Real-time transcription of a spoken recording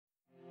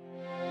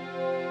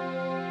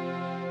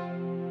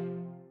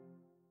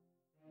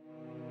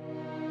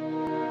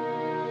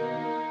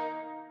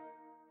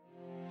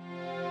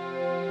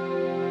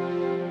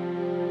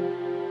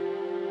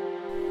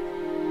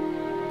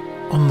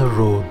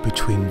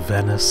between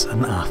Venice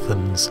and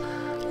Athens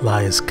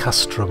lies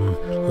Castra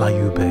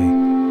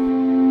Liubae.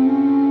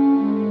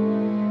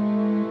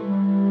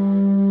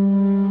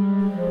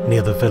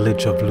 Near the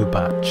village of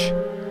Lubac,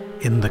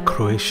 in the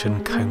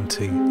Croatian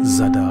county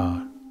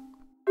Zadar.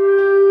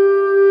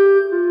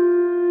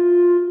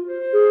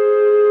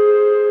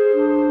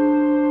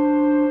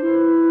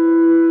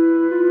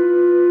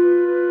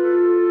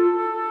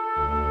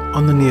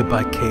 On the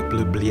nearby Cape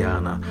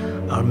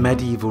Ljubljana are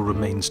medieval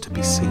remains to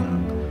be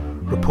seen,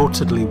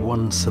 reportedly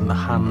once in the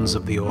hands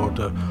of the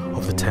Order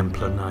of the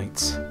Templar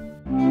Knights.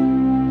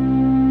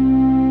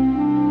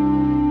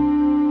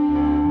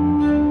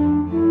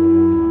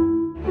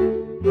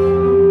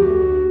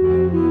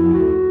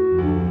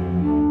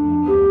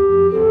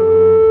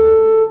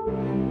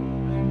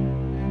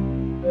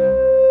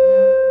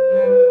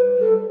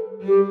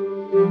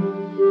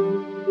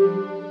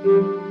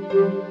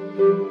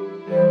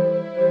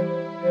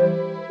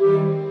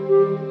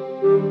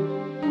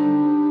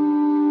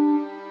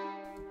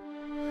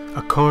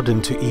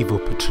 According to Ivo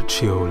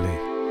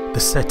Petriccioli, the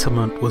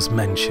settlement was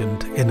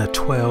mentioned in a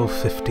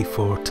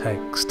 1254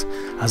 text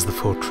as the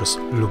fortress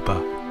Luba.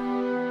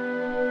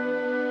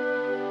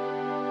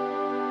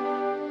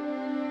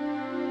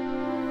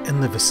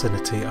 In the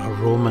vicinity are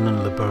Roman and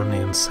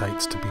Liburnian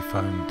sites to be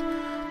found.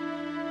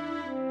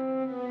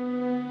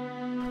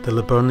 The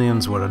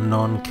Liburnians were a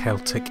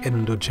non-Celtic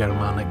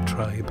Indo-Germanic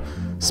tribe,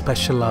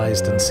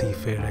 specialised in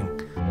seafaring.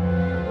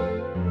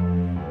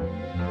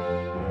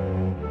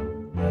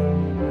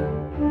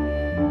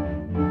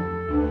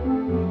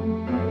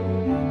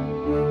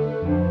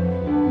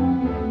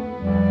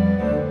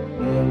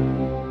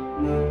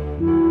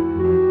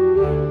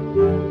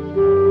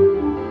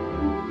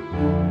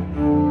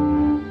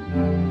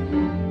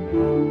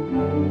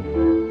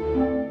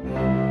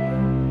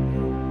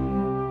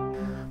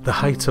 The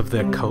height of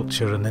their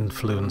culture and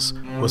influence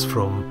was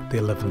from the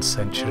 11th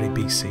century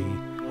BC,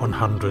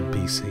 100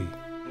 BC.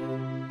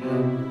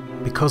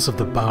 Because of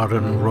the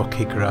barren,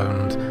 rocky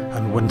ground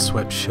and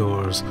windswept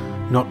shores,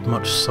 not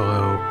much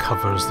soil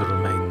covers the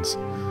remains.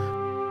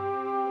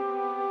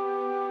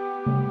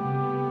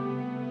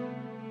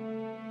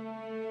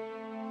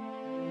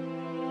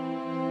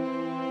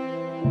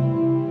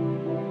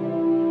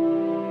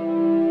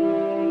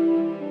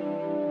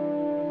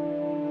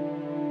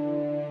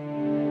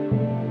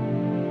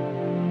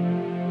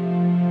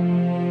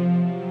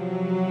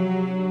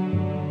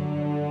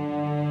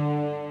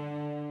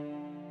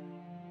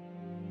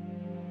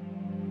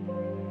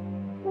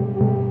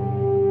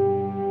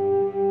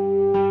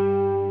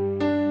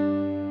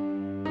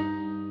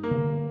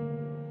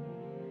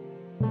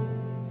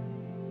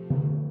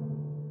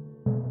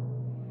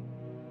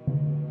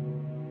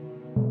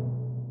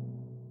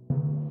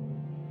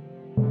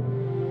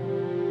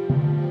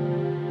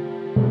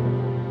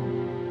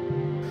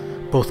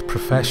 Both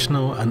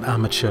professional and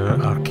amateur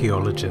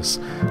archaeologists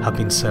have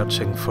been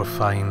searching for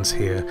finds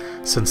here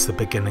since the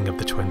beginning of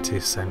the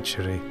 20th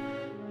century.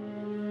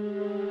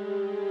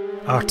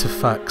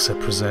 Artifacts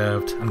are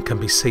preserved and can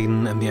be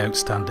seen in the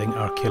outstanding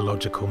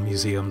archaeological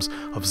museums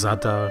of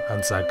Zadar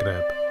and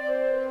Zagreb.